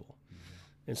wrecks people.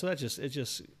 Mm-hmm. And so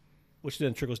which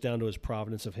then trickles down to His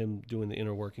providence of Him doing the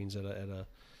inner workings at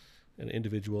an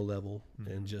individual level.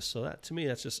 Mm-hmm. And just so that, to me,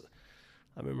 that's just,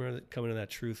 I remember coming to that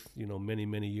truth, you know, many,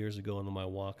 many years ago in my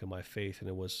walk and my faith, and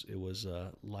it was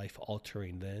life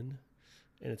altering then,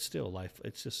 and it's still life.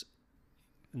 It's just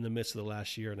in the midst of the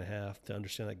last year and a half to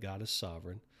understand that God is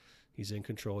sovereign. He's in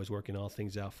control. He's working all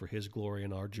things out for His glory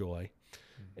and our joy.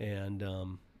 Mm-hmm.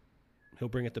 And He'll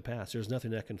bring it to pass. There's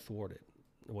nothing that can thwart it.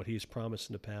 What He's promised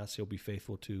in the past, He'll be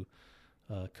faithful to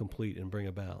complete and bring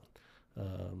about.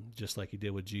 Just like He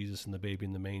did with Jesus and the baby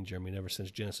in the manger. I mean, ever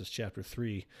since Genesis chapter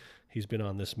 3, He's been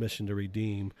on this mission to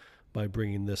redeem by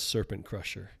bringing this serpent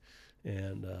crusher.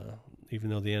 And even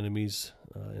though the enemies,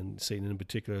 and Satan in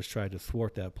particular, has tried to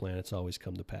thwart that plan, it's always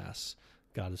come to pass.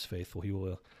 God is faithful. He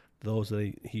will. Those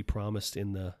that He promised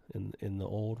in the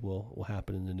old will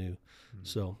happen in the new. Mm-hmm.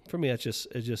 So for me,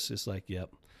 it's like, yep,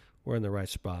 we're in the right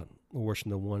spot. We're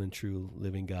worshiping the one and true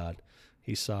living God.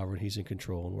 He's sovereign. He's in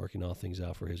control and working all things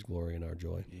out for His glory and our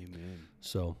joy. Amen.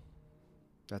 So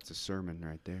that's a sermon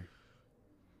right there.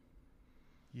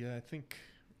 Yeah, I think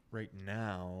right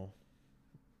now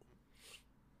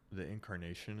the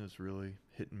incarnation is really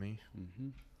hitting me. Mm-hmm.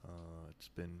 It's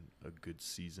been a good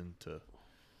season to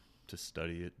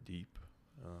study it deep.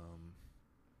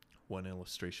 One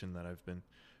illustration that I've been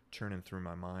churning through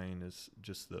my mind is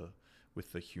just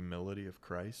with the humility of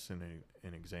Christ, and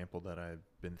an example that I've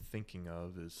been thinking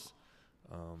of is,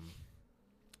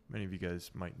 many of you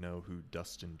guys might know who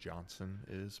Dustin Johnson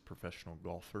is, professional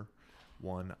golfer.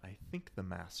 Won, I think, the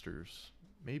Masters.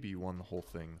 Maybe he won the whole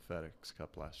thing, FedEx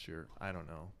Cup last year. I don't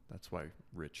know. That's why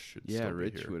Rich should still be here. Yeah,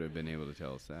 Rich would have been able to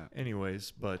tell us that.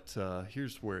 Anyways, but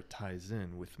here's where it ties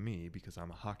in with me, because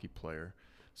I'm a hockey player.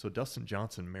 So Dustin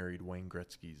Johnson married Wayne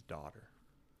Gretzky's daughter.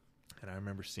 And I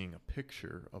remember seeing a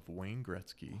picture of Wayne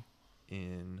Gretzky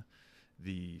in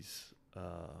these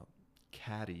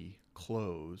caddy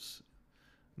clothes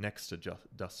next to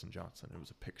Dustin Johnson. It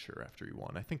was a picture after he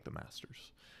won, I think, the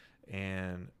Masters.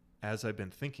 And as I've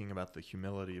been thinking about the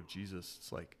humility of Jesus,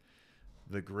 it's like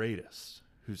the greatest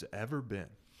who's ever been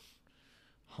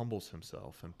humbles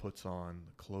himself and puts on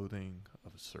the clothing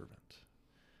of a servant.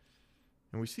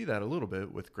 And we see that a little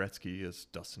bit with Gretzky as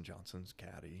Dustin Johnson's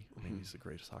caddy. I mean, he's the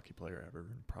greatest hockey player ever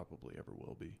and probably ever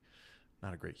will be.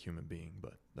 Not a great human being,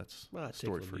 but that's a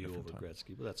story for a different time.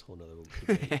 Gretzky, but that's a whole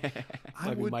other debate.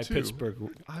 I would my too.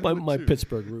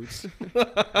 Pittsburgh roots.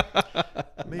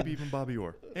 Maybe even Bobby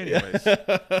Orr. Anyways,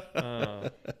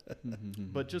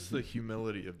 but just the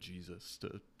humility of Jesus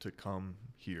to come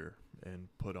here and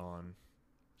put on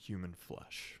human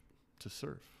flesh to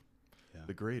serve. Yeah.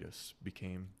 The greatest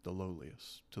became the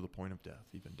lowliest to the point of death,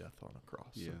 even death on a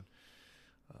cross. Yeah. And,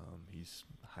 he's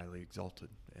highly exalted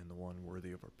and the one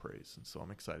worthy of our praise. And so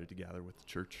I'm excited to gather with the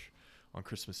church on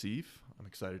Christmas Eve. I'm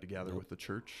excited to gather with the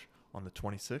church on the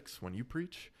 26th when you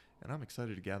preach. And I'm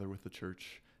excited to gather with the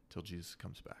church till Jesus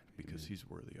comes back, because He's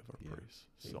worthy of our praise.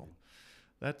 So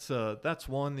that's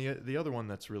one. The other one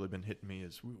that's really been hitting me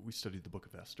is we studied the book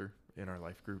of Esther in our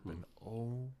life group, and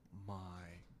oh my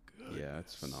goodness. Yeah,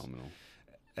 it's phenomenal.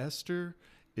 Esther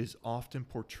is often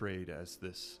portrayed as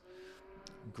this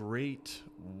great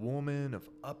woman of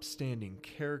upstanding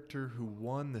character who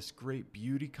won this great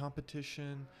beauty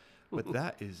competition, but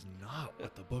that is not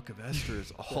what the book of Esther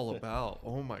is all about.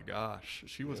 Oh my gosh,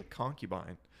 she was a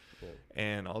concubine.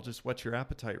 And I'll just whet your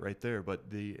appetite right there, but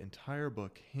the entire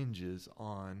book hinges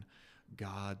on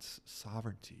God's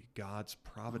sovereignty, God's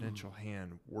providential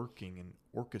hand working and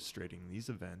orchestrating these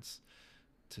events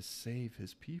to save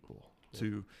his people,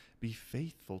 to be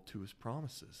faithful to his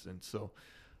promises. And so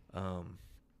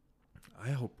I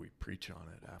hope we preach on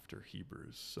it after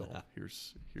Hebrews. So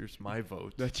here's my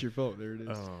vote. That's your vote. There it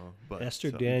is. But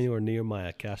Esther, Daniel, or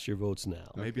Nehemiah, cast your votes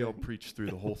now. Maybe I'll preach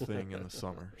through the whole thing in the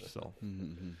summer. So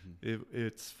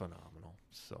it's phenomenal.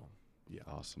 So yeah,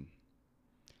 awesome.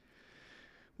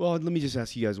 Well, let me just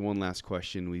ask you guys one last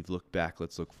question. We've looked back.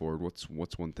 Let's look forward.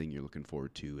 What's one thing you're looking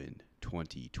forward to in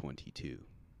 2022?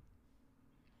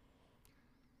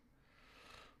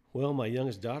 Well, my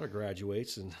youngest daughter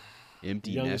graduates, and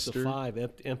empty youngest nester. of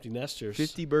 5 empty nesters.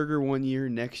 50 burger one year,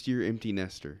 next year empty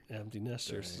nester. Empty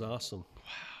nesters is awesome.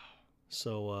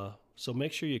 Wow. So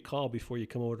make sure you call before you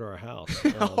come over to our house.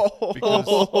 because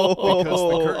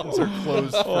the curtains are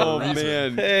closed for a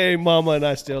reason. Man. Hey, Mama and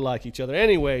I still like each other.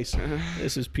 Anyways,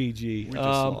 this is PG.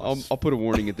 I'll put a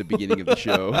warning at the beginning of the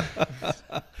show.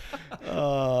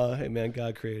 Hey, man,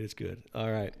 God created it's good.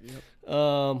 All right.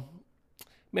 Yep.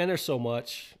 Man, there's so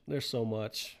much.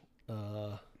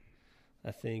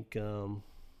 I think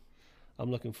I'm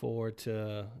looking forward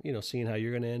to, seeing how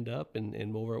you're going to end up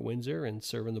and over at Windsor and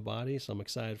serving the body. So I'm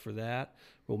excited for that.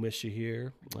 We'll miss you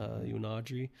here, you and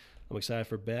Audrey. I'm excited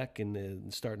for Beck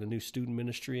and starting a new student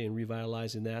ministry and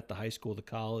revitalizing that, the high school, the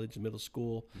college, the middle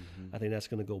school. I think that's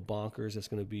going to go bonkers. That's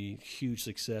going to be huge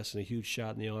success and a huge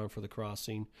shot in the arm for the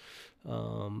Crossing.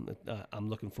 I'm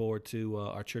looking forward to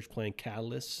our church playing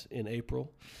Catalyst in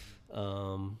April.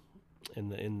 In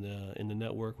the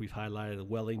network, we've highlighted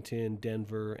Wellington,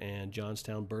 Denver, and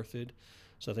Johnstown, Berthoud.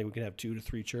 So I think we can have 2 to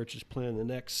 3 churches playing in the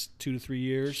next 2 to 3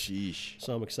 years. Sheesh.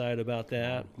 So I'm excited about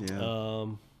that. Yeah.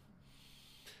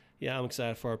 I'm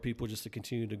excited for our people just to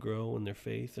continue to grow in their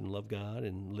faith and love God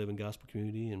and live in gospel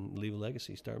community and leave a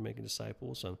legacy, start making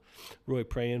disciples. I'm really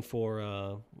praying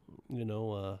for,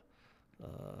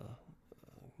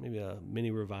 maybe a mini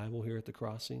revival here at the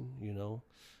Crossing,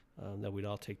 that we'd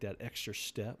all take that extra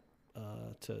step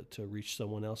to reach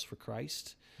someone else for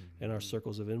Christ in our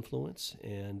circles of influence.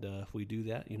 And if we do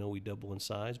that, we double in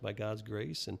size by God's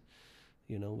grace, and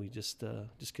we just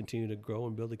continue to grow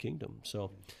and build the kingdom. So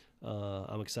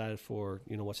I'm excited for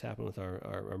what's happening with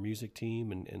our music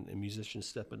team and musicians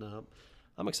stepping up.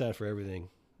 I'm excited for everything.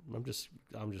 I'm just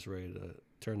ready to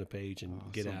turn the page and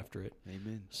get after it.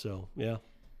 Amen. So yeah.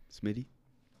 Smitty?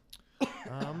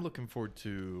 I'm looking forward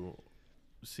to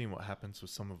seeing what happens with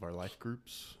some of our life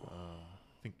groups.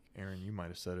 I think, Aaron, you might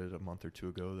have said it a month or 2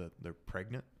 ago that they're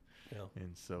pregnant. Yeah.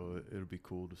 And so it'll be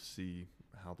cool to see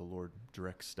how the Lord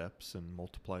directs steps and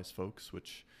multiplies folks,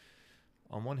 which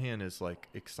on one hand is like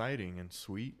exciting and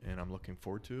sweet, and I'm looking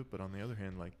forward to it. But on the other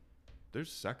hand, like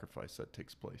there's sacrifice that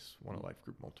takes place when a life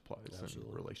group multiplies. Absolutely.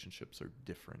 And relationships are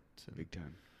different. Big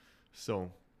time.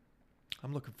 So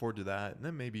I'm looking forward to that. And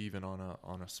then maybe even on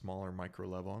a smaller micro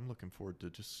level, I'm looking forward to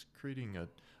just creating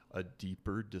a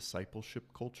deeper discipleship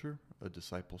culture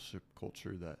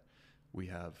that we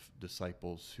have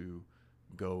disciples who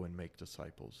go and make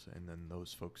disciples, and then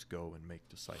those folks go and make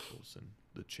disciples, and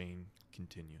the chain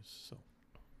continues. So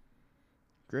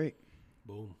great.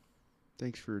 Boom.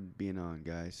 Thanks for being on,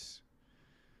 guys.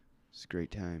 It's a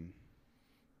great time.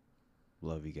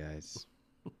 Love you guys.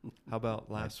 How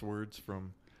about last words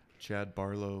from Chad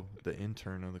Barlow, the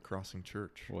intern of the Crossing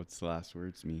Church? What's the last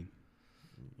words mean?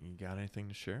 You got anything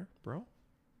to share, bro?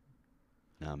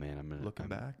 No, man. I'm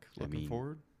looking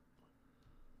forward.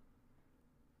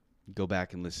 Go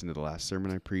back and listen to the last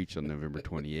sermon I preached on November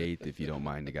 28th, if you don't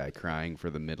mind the guy crying for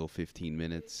the middle 15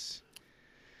 minutes.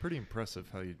 Pretty impressive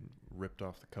how you ripped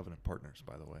off the Covenant Partners,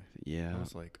 by the way. Yeah. That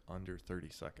was like under 30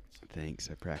 seconds. Thanks.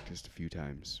 I practiced a few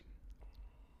times.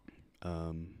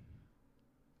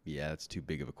 Yeah, it's too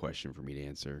big of a question for me to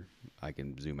answer. I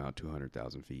can zoom out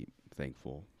 200,000 feet.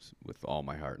 Thankful with all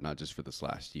my heart, not just for this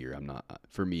last year. I'm not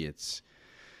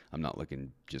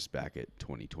looking just back at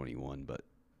 2021, but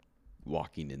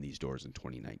walking in these doors in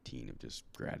 2019 of just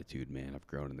gratitude, man. I've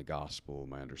grown in the gospel,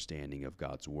 my understanding of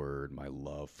God's word, my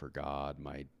love for God,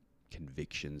 my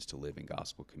convictions to live in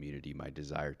gospel community, my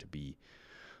desire to be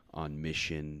on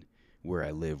mission where I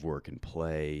live, work, and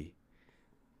play.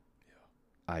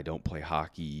 I don't play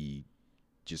hockey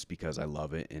just because I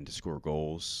love it and to score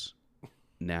goals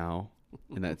now.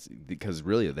 And that's because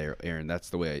really there, Aaron,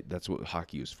 that's what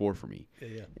hockey was for me.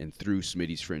 Yeah. And through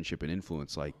Smitty's friendship and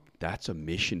influence, like that's a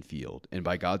mission field. And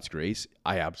by God's grace,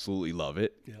 I absolutely love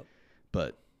it. Yep.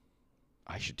 But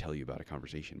I should tell you about a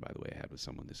conversation, by the way, I had with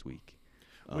someone this week.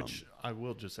 Which I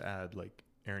will just add, like,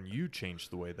 Aaron, you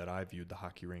changed the way that I viewed the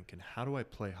hockey rink and how do I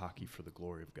play hockey for the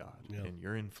glory of God? Yep. And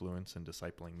your influence in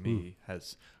discipling me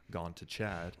has gone to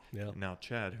Chad. Yep. Now,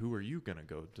 Chad, who are you going to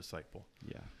go disciple?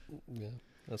 Yeah. Yeah,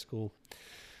 that's cool.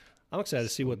 I'm excited to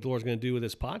see what the Lord's going to do with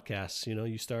this podcast. You know,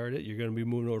 you started it. You're going to be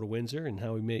moving over to Windsor, and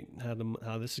how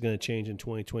this is going to change in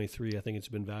 2023. I think it's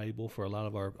been valuable for a lot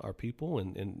of our people,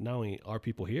 and not only our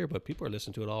people here, but people are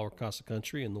listening to it all across the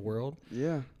country and the world.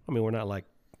 Yeah. I mean, we're not like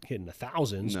hitting the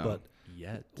thousands, No. but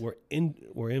Yet.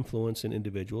 we're influencing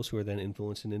individuals who are then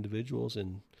influencing individuals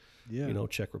in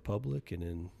Czech Republic and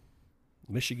in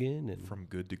Michigan, and From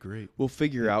good to great. We'll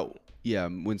figure out. Yeah,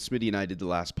 when Smitty and I did the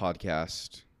last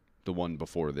podcast, the one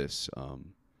before this,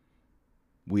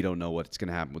 we don't know what's going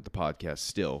to happen with the podcast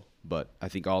still, but I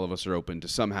think all of us are open to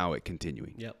somehow it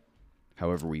continuing. Yep.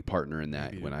 However we partner in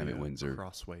that Maybe when it'll I'm be at a Windsor.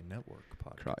 Crossway Network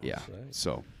podcast. Yeah. That's right.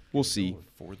 So we'll see.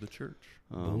 For the church.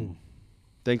 Boom.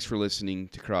 Thanks for listening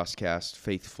to Crosscast,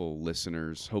 faithful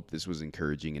listeners. Hope this was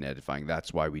encouraging and edifying.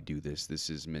 That's why we do this.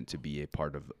 This is meant to be a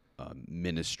part of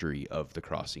ministry of the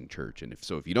Crossing Church. And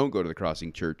if you don't go to the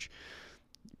Crossing Church,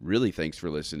 really thanks for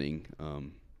listening.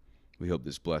 We hope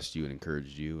this blessed you and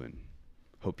encouraged you, and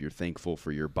hope you're thankful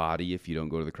for your body if you don't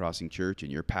go to the Crossing Church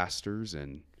and your pastors.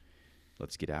 And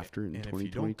let's get after it in and 2022.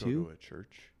 If you don't go to a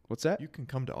church, What's that? you can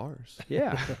come to ours.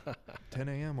 Yeah. 10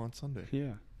 a.m. on Sunday.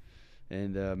 Yeah.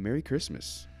 And Merry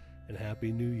Christmas. And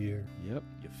Happy New Year. Yep.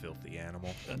 You filthy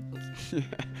animal.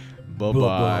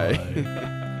 Bye-bye.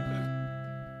 Bye-bye.